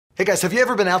Hey guys, have you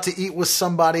ever been out to eat with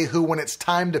somebody who, when it's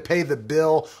time to pay the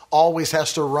bill, always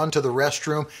has to run to the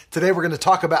restroom? Today we're going to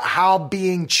talk about how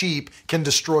being cheap can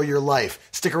destroy your life.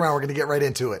 Stick around, we're going to get right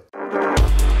into it.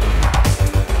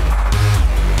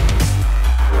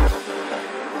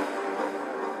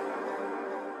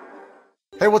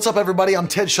 Hey, what's up everybody? I'm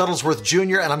Ted Shuttlesworth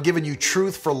Jr. and I'm giving you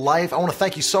truth for life. I want to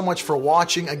thank you so much for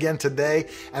watching again today.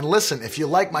 And listen, if you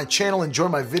like my channel, enjoy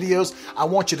my videos, I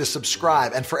want you to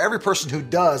subscribe. And for every person who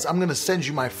does, I'm going to send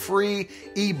you my free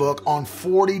ebook on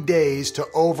 40 days to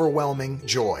overwhelming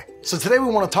joy. So today we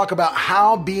want to talk about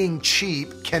how being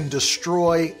cheap can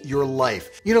destroy your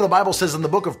life. You know, the Bible says in the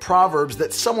book of Proverbs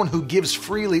that someone who gives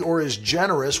freely or is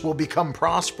generous will become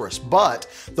prosperous, but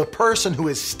the person who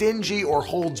is stingy or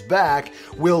holds back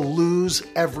will lose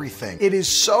everything. It is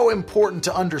so important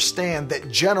to understand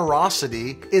that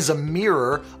generosity is a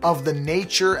mirror of the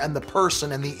nature and the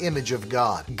person and the image of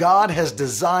God. God has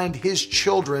designed His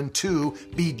children to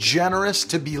be generous,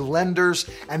 to be lenders,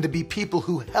 and to be people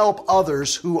who help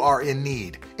others who are in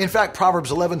need. In fact,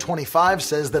 Proverbs 11:25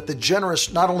 says that the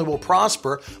generous not only will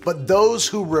prosper, but those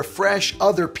who refresh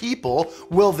other people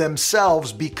will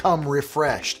themselves become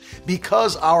refreshed.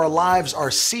 Because our lives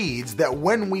are seeds that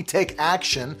when we take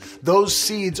action, those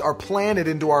seeds are planted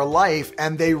into our life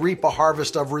and they reap a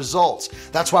harvest of results.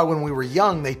 That's why when we were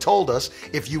young, they told us,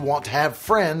 if you want to have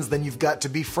friends, then you've got to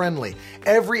be friendly.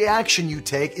 Every action you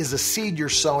take is a seed you're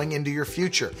sowing into your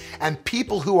future. And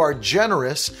people who are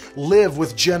generous live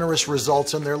with generous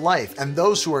results in their life. And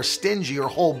those who are stingy or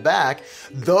hold back,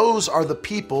 those are the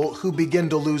people who begin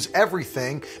to lose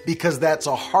everything because that's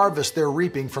a harvest they're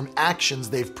reaping from actions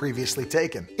they've previously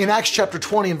taken. In Acts chapter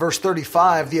 20 and verse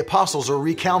 35, the apostles are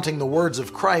recounting the words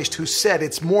of Christ who said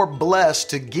it's more blessed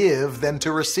to give than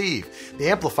to receive. The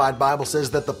Amplified Bible says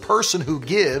that the person who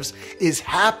gives is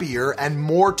happier and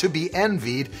more to be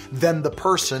envied than the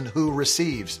person who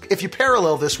receives. If you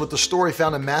parallel this with the story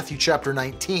found in Matthew chapter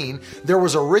 19, there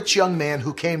was a rich young man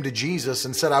who came to Jesus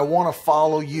and said, I want to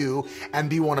follow you and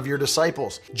be one of your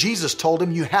disciples. Jesus told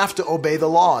him, you have to obey the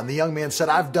law. And the young man said,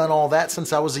 I've done all that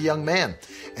since I was a young man.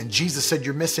 And Jesus said,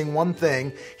 you're missing one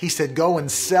thing. He said, go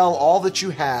and sell all that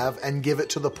you have and give it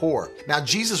to the poor. Now,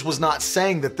 Jesus was not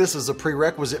saying that this is a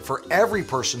prerequisite for every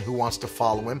person who wants to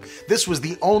follow him. This was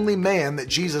the only man that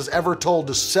Jesus ever told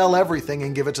to sell everything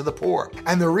and give it to the poor.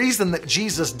 And the reason that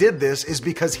Jesus did this is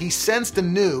because he sensed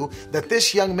and knew that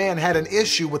this young man had an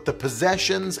issue with the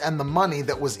possessions and the money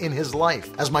that was in his life.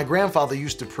 As my grandfather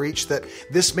used to preach, that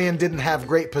this man didn't have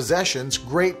great possessions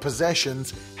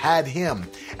had him.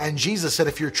 And Jesus said,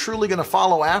 if you're truly going to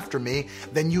follow after me,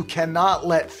 then you cannot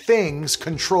let things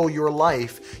control your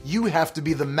life. You have to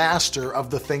be the master of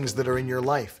the things that are in your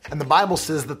life. And the Bible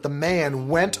says that the man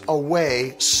went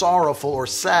away sorrowful or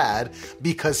sad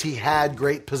because he had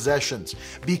great possessions.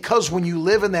 Because when you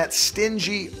live in that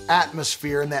stingy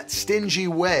atmosphere, in that stingy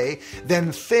way,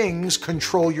 then things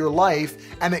control your life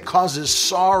and it causes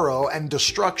sorrow and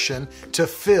destruction to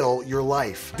fill your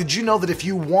life. Did you know that if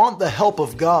you want the help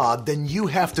of God, then you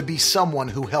have to be someone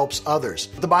who helps others?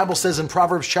 The Bible says in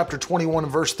Proverbs chapter 21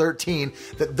 and verse 13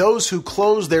 that those who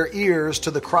close their ears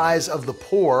to the cries of the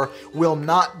poor will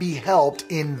not be helped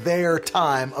in their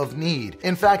time of need.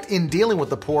 In fact, in dealing with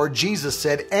the poor, Jesus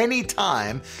said,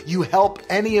 anytime you help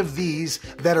any of these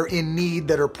that are in need,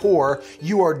 that are poor,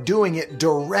 you are doing it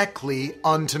directly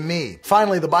unto me.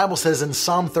 Finally, the Bible says in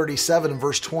Psalm 37 and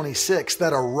verse 26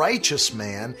 that a righteous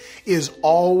man is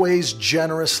always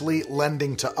generously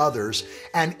lending to others,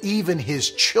 and even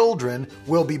his children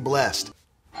will be blessed.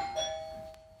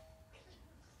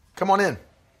 Come on in.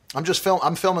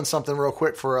 I'm filming something real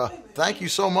quick for thank you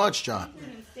so much, John.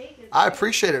 I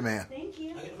appreciate it, man. Thank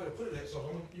you.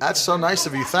 That's so nice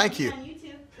of you. Thank you.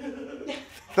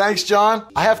 Thanks, John.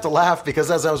 I have to laugh because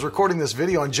as I was recording this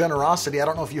video on generosity, I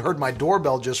don't know if you heard my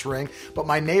doorbell just ring, but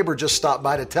my neighbor just stopped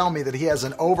by to tell me that he has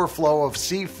an overflow of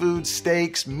seafood,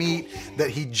 steaks, meat that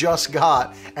he just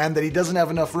got, and that he doesn't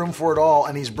have enough room for it all,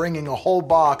 and he's bringing a whole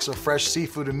box of fresh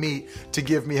seafood and meat to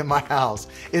give me in my house.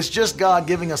 It's just God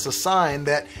giving us a sign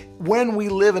that when we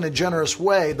live in a generous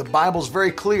way, the Bible's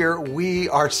very clear, we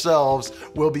ourselves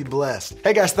will be blessed.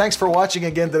 Hey guys, thanks for watching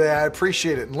again today. I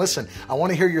appreciate it. And listen, I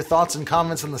want to hear your thoughts and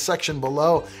comments in the section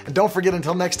below. And don't forget,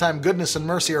 until next time, goodness and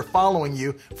mercy are following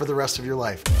you for the rest of your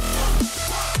life.